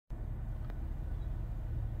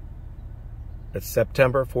It's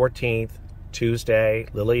September 14th, Tuesday.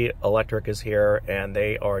 Lilly Electric is here, and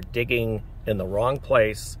they are digging in the wrong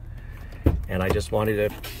place. And I just wanted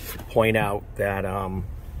to point out that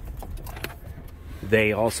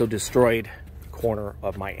they also destroyed the corner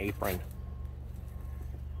of my apron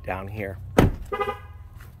down here.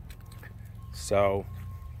 So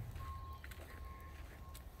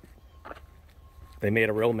they made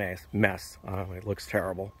a real mess. It looks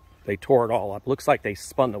terrible. They tore it all up. Looks like they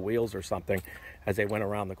spun the wheels or something as they went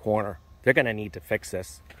around the corner. They're going to need to fix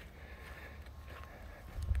this.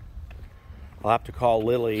 I'll have to call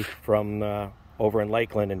Lilly from over in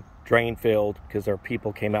Lakeland and Drainfield, because their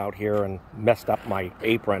people came out here and messed up my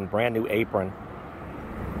apron, brand new apron.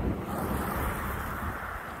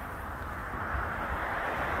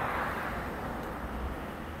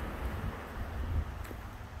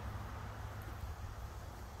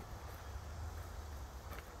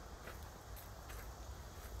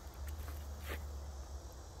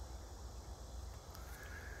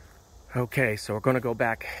 Okay, so we're going to go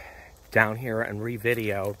back down here and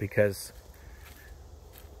re-video, because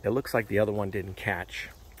it looks like the other one didn't catch.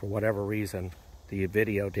 For whatever reason, the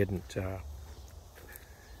video didn't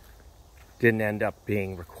end up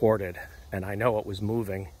being recorded. And I know it was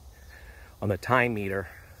moving on the time meter.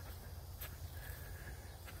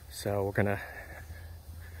 So we're going to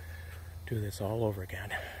do this all over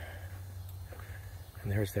again.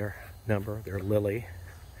 And there's their number, their Lilly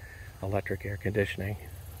Electric Air Conditioning.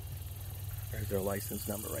 There's their license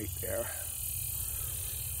number right there.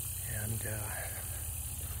 And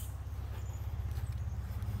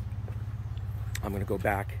I'm going to go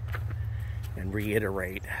back and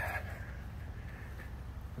reiterate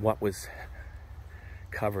what was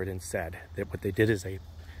covered and said. That what they did is they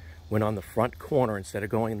went on the front corner instead of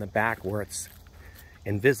going in the back where it's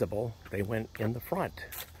invisible. They went in the front.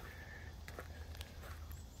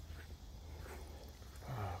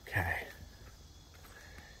 Okay.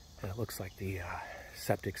 And it looks like the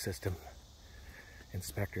septic system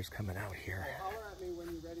inspector's coming out here. Well, holler at me when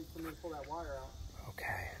you're ready for me to pull that wire out.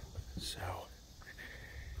 Okay, so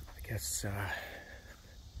I guess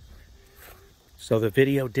so the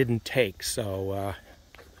video didn't take, so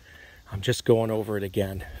I'm just going over it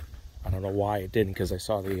again. I don't know why it didn't, because I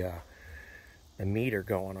saw the meter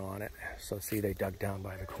going on it. So see, they dug down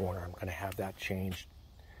by the corner. I'm going to have that changed.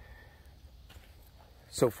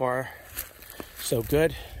 So far, so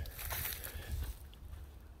good.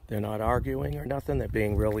 They're not arguing or nothing. They're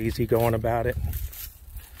being real easy going about it,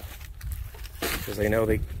 because they know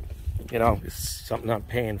it's something I'm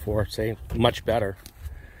paying for. Say much better.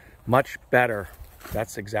 Much better.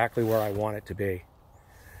 That's exactly where I want it to be.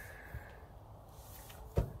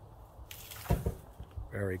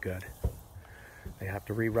 Very good. They have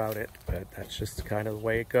to reroute it, but that's just kind of the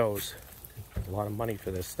way it goes. A lot of money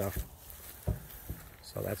for this stuff.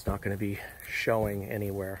 So that's not going to be showing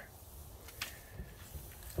anywhere.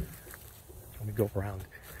 Let me go around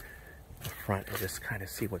the front and just kind of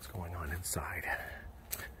see what's going on inside.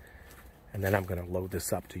 And then I'm going to load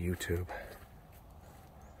this up to YouTube.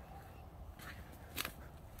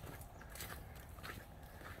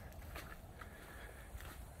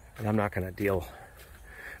 And I'm not going to deal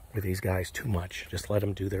with these guys too much. Just let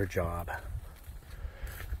them do their job.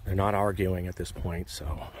 They're not arguing at this point,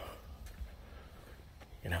 so,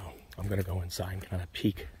 I'm going to go inside and kind of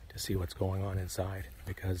peek to see what's going on inside,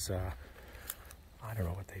 because I don't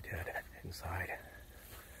know what they did inside.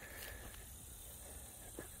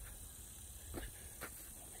 Let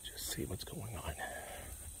me just see what's going on.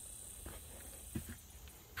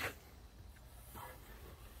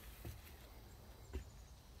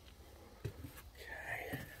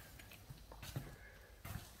 Okay.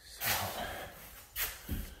 So,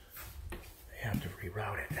 they have to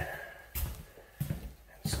reroute it.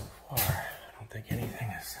 And so far, I don't think anything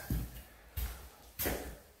is...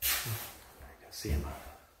 See him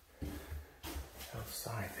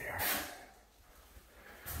outside there.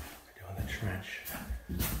 They're doing the trench.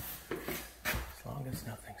 As long as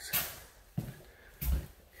nothing's...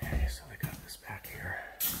 Okay, so they got this back here.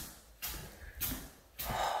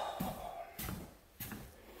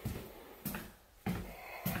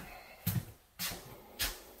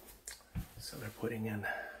 So they're putting in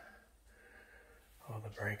all the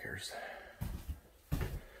breakers.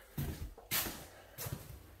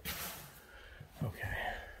 Okay,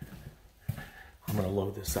 I'm going to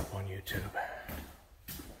load this up on YouTube.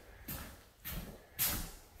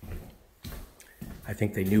 I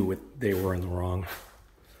think they knew they were in the wrong,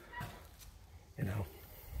 I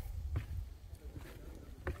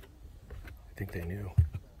think they knew.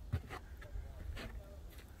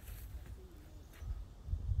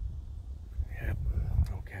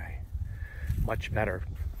 much better.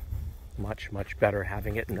 Much better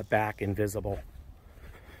having it in the back invisible.